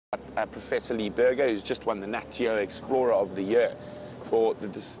Professor Lee Berger, who's just won the Nat Geo Explorer of the Year.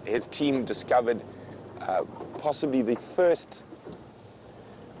 His team discovered possibly the first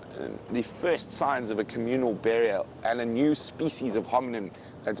signs of a communal burial and a new species of hominin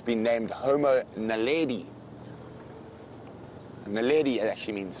that's been named Homo naledi. Naledi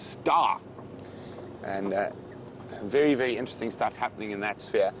actually means star. And very, very interesting stuff happening in that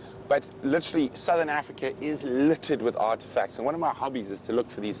sphere. But literally, Southern Africa is littered with artifacts. And one of my hobbies is to look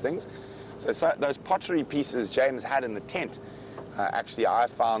for these things. So those pottery pieces James had in the tent, actually I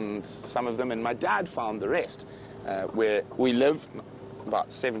found some of them and my dad found the rest. Where we live,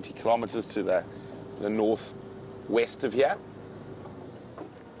 about 70 kilometers to the northwest of here.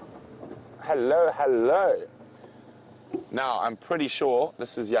 Hello, hello. Now, I'm pretty sure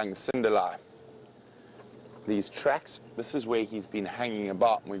this is young Sindile. These tracks, this is where he's been hanging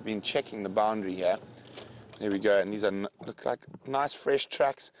about, and we've been checking the boundary here. There we go, and these look like nice fresh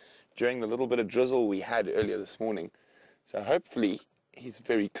tracks during the little bit of drizzle we had earlier this morning. So hopefully he's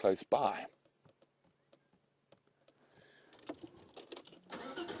very close by.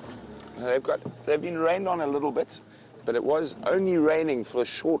 They've been rained on a little bit, but it was only raining for a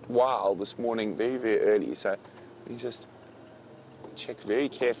short while this morning, very, very early. So we just check very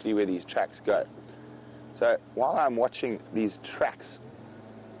carefully where these tracks go. So while I'm watching these tracks,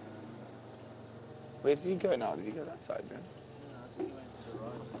 where did he go now? Did he go that side, man? No, I think he went to the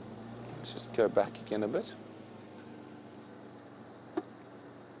right. Let's just go back again a bit.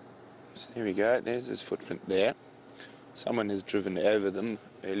 So here we go. There's his footprint there. Someone has driven over them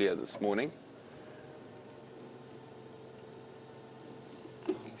earlier this morning.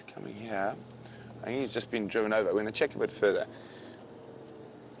 He's coming here. I think he's just been driven over. We're going to check a bit further.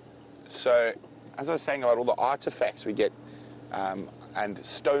 So, as I was saying about all the artifacts we get, and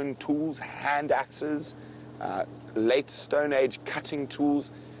stone tools, hand axes, late Stone Age cutting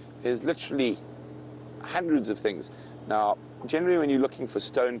tools, there's literally hundreds of things. Now, generally when you're looking for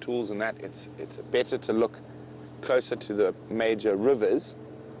stone tools and that, it's better to look closer to the major rivers.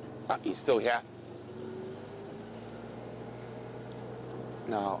 Ah, he's still here.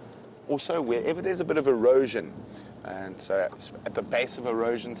 Now, also wherever there's a bit of erosion, and so at the base of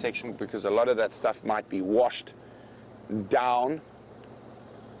erosion section, because a lot of that stuff might be washed down.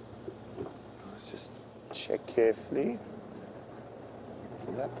 Let's just check carefully.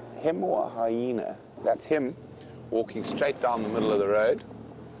 Is that him or a hyena? That's him walking straight down the middle of the road.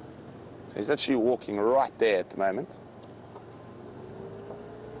 He's actually walking right there at the moment.